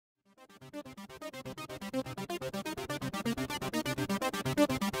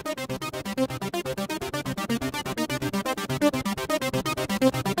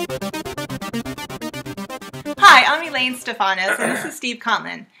Elaine Stefanis, and this is Steve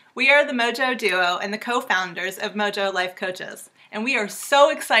Conlon. We are the MoJo duo and the co-founders of MoJo Life Coaches. And we are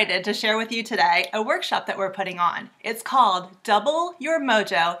so excited to share with you today a workshop that we're putting on. It's called Double Your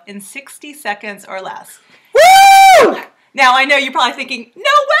MoJo in 60 Seconds or Less. Woo! Now, I know you're probably thinking, no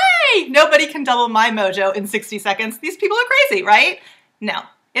way! Nobody can double my mojo in 60 seconds. These people are crazy, right? No.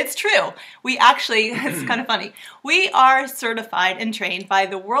 It's true. We actually, it's kind of funny. We are certified and trained by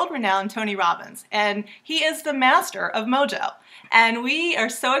the world-renowned Tony Robbins, and he is the master of MoJo. And we are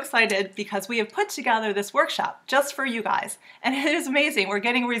so excited because we have put together this workshop just for you guys. And it is amazing. We're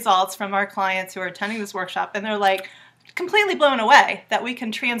getting results from our clients who are attending this workshop, and they're like completely blown away that we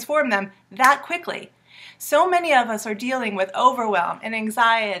can transform them that quickly. So many of us are dealing with overwhelm and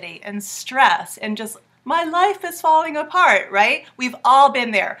anxiety and stress and just my life is falling apart, right? We've all been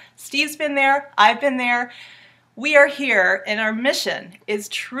there. Steve's been there. I've been there. We are here, and our mission is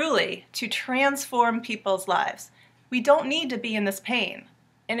truly to transform people's lives. We don't need to be in this pain,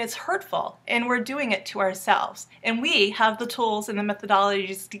 and it's hurtful, and we're doing it to ourselves. And we have the tools and the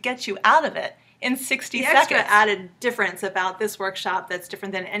methodologies to get you out of it in 60 seconds. The extra added difference about this workshop that's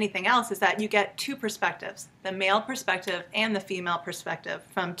different than anything else is that you get two perspectives, the male perspective and the female perspective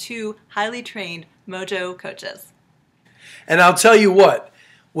from two highly trained MoJo coaches. And I'll tell you what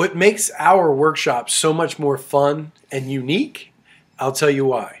makes our workshop so much more fun and unique, I'll tell you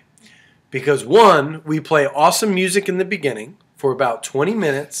why. Because one, we play awesome music in the beginning for about 20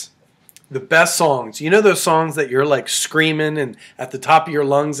 minutes. The best songs. You know those songs that you're like screaming and at the top of your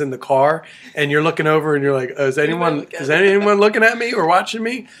lungs in the car, and you're looking over and you're like, oh, is anyone looking at me or watching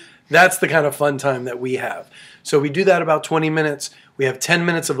me? That's the kind of fun time that we have. So we do that about 20 minutes. We have 10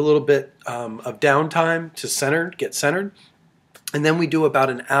 minutes of a little bit of downtime to get centered. And then we do about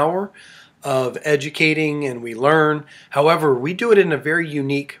an hour of educating and we learn. However, we do it in a very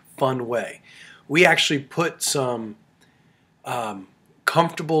unique, fun way. We actually put some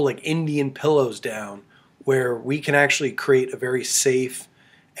comfortable like Indian pillows down where we can actually create a very safe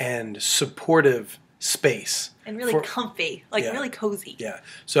and supportive space. And really comfy, like really cozy. Yeah.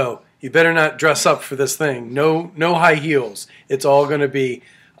 So you better not dress up for this thing. No high heels. It's all going to be,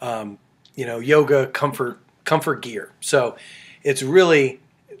 yoga comfort gear. So it's really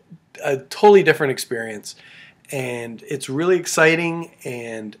a totally different experience. And it's really exciting,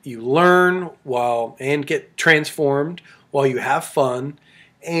 and you learn and get transformed while you have fun,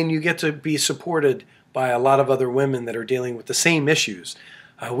 and you get to be supported by a lot of other women that are dealing with the same issues.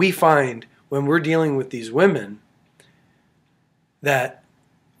 We find when we're dealing with these women that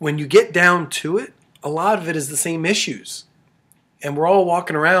when you get down to it, a lot of it is the same issues. And we're all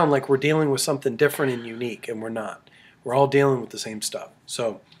walking around like we're dealing with something different and unique, and we're not. We're all dealing with the same stuff.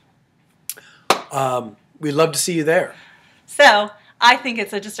 So we'd love to see you there. So I think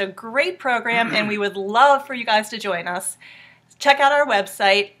it's just a great program, and we would love for you guys to join us. Check out our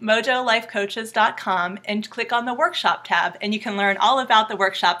website, mojolifecoaches.com, and click on the workshop tab, and you can learn all about the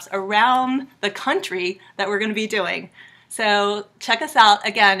workshops around the country that we're going to be doing. So check us out.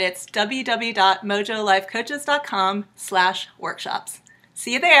 Again, it's www.mojolifecoaches.com/workshops.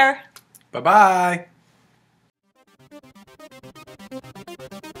 See you there. Bye-bye.